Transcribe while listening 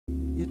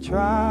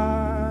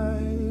Try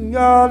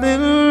your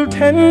little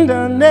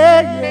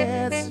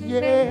tenderness,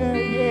 yeah,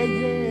 yeah,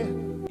 yeah.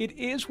 It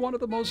is one of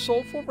the most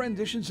soulful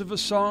renditions of a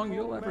song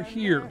you'll ever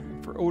hear.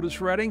 For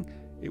Otis Redding,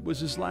 it was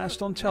his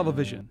last on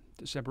television.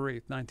 December 8,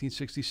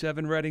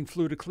 1967, Redding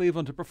flew to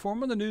Cleveland to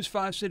perform on the News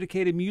 5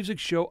 syndicated music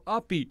show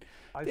Upbeat.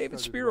 David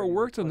Spiro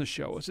worked on the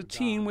show as a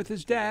teen with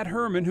his dad,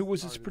 Herman, who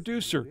was its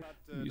producer.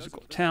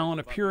 Musical talent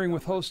appearing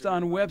with host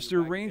Don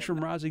Webster ranged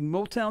from rising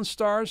Motown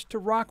stars to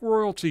rock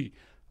royalty.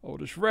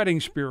 Otis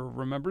Redding, Spiro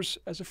remembers,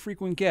 as a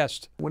frequent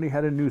guest. When he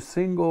had a new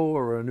single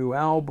or a new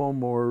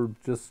album or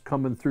just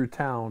coming through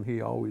town,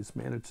 he always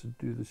managed to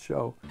do the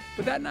show.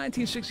 But that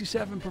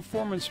 1967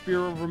 performance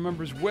Spiro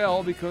remembers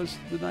well because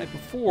the night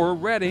before,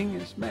 Redding,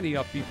 as many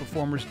Upbeat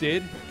performers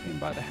did, came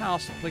by the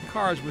house to play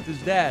cards with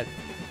his dad.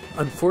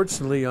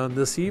 Unfortunately, on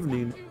this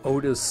evening,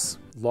 Otis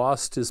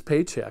lost his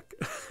paycheck.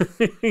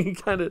 He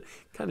kind of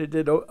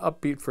did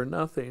Upbeat for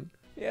nothing.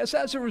 Yes,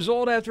 as a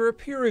result, after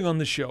appearing on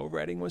the show,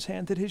 Redding was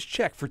handed his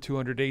check for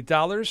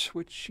 $208,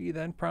 which he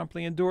then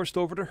promptly endorsed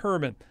over to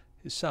Herman.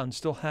 His son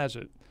still has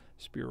it.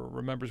 Spiro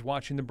remembers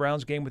watching the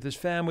Browns game with his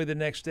family the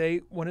next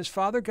day when his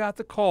father got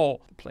the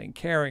call. The plane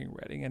carrying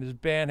Redding and his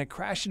band had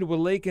crashed into a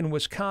lake in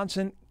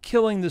Wisconsin,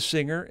 killing the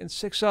singer and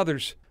 6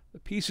 others. The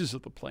pieces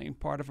of the plane,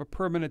 part of a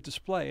permanent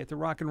display at the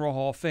Rock and Roll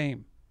Hall of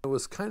Fame. It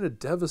was kind of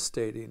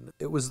devastating.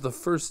 It was the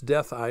first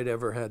death I'd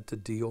ever had to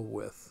deal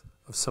with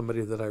of somebody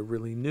that I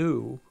really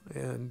knew.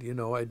 And, you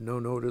know, I'd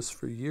known Otis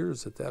for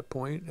years at that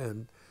point.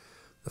 And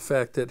the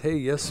fact that, hey,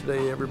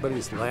 yesterday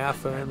everybody's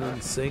laughing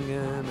and singing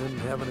and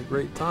having a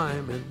great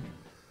time,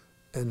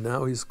 and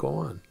now he's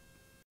gone.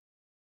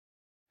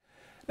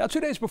 Now, 2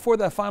 days before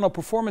that final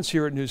performance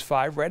here at News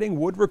 5, Redding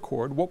would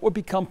record what would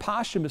become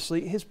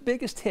posthumously his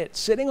biggest hit,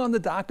 Sitting on the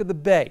Dock of the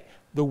Bay.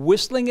 The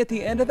whistling at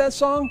the end of that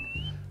song?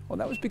 Well,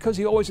 that was because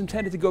he always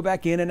intended to go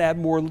back in and add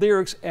more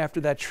lyrics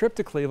after that trip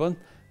to Cleveland,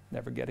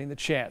 never getting the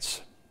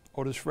chance.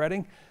 Otis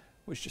Redding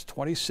was just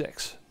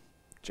 26.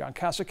 John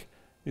Kosich,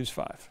 News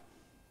 5.